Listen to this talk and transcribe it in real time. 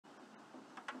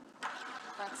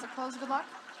That's a close good luck.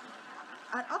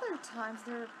 At other times,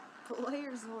 there are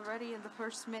players already in the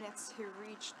first minutes who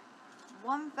reached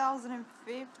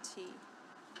 1,050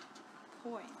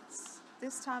 points.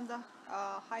 This time the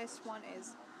highest one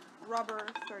is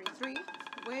Rubber33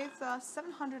 with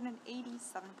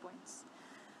 787 points.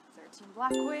 13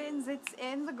 black wins, it's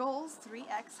in the goals,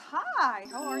 3x. Hi,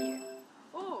 how are you?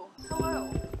 Oh,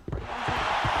 hello.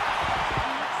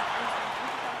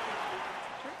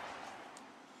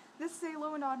 This is a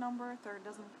low and odd number,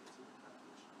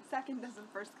 second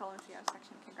doesn't, first column to our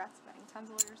section. Congrats, betting times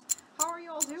lawyers. How are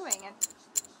you all doing? And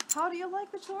how do you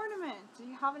like the tournament? Do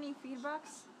you have any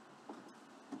feedbacks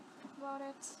about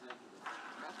it?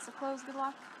 That's a close, good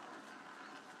luck.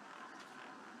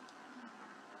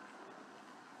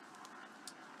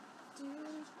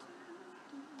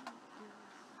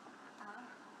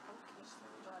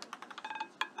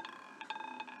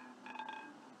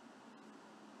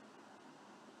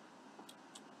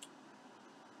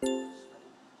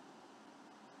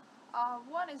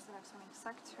 One is the next winning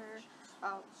sector,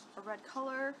 a red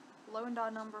color, low and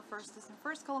odd number, first is in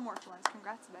first column, Morpholines.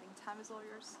 Congrats, betting time is all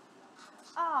yours.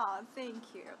 Ah,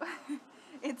 thank you.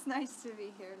 It's nice to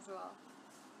be here as well.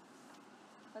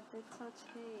 But it's a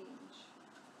change.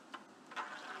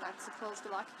 That's a close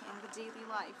good luck in the daily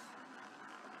life.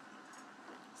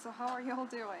 So how are y'all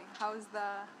doing? How's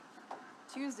the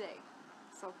Tuesday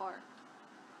so far?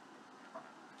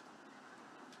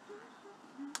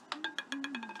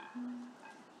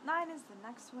 Nine is the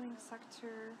next winning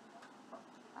sector.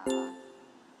 A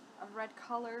red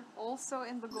color, also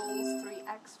in the goals,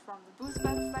 3x from the boost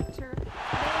bet sector.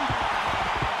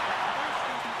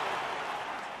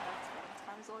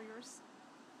 Time is all yours.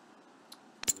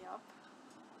 Yup.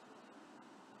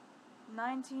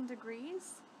 19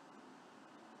 degrees.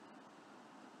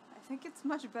 I think it's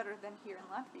much better than here in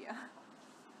Latvia.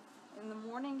 In the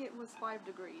morning it was 5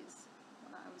 degrees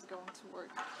when I was going to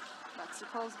work. That's your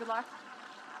close good luck.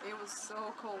 It was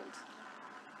so cold.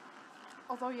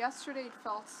 Although yesterday it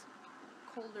felt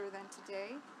colder than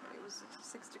today. It was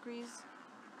 6 degrees.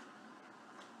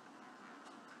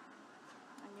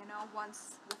 And you know,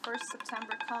 once the 1st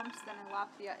September comes, then in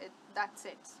Latvia, that's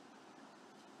it.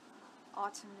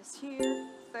 Autumn is here.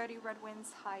 30 red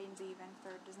wins, high and even.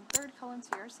 Third is in third column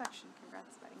to your section.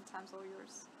 Congrats, betting time's all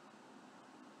yours.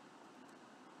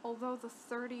 Although the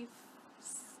 30th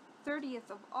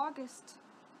of August,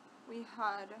 we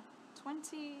had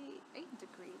 28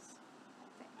 degrees,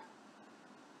 I think.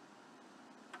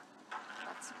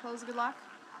 That's a close good luck.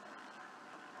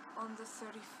 On the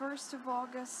 31st of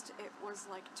August, it was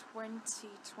like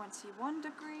 21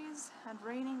 degrees, and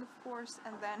raining, of course,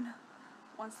 and then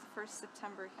once the 1st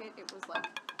September hit, it was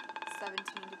like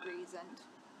 17 degrees, and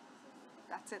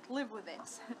that's it, live with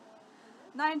it.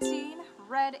 19,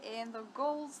 red in the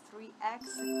goals,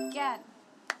 3x again.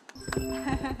 Thank you.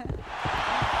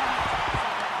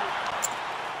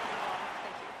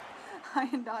 High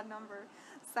and odd number.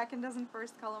 Second dozen,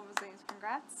 first column was Zane's.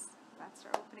 Congrats. That's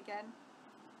our open again.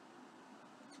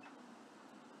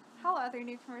 Hello, other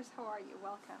newcomers. How are you?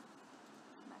 Welcome.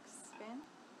 Next spin.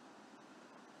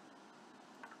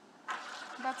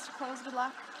 That's to close. Good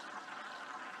luck.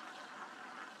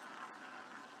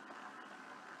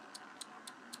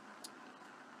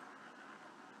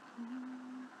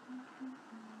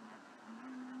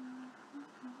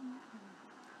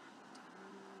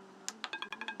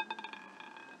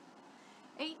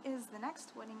 Eight is the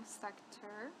next winning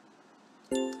sector.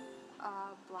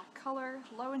 Black color,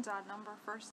 low and odd number, first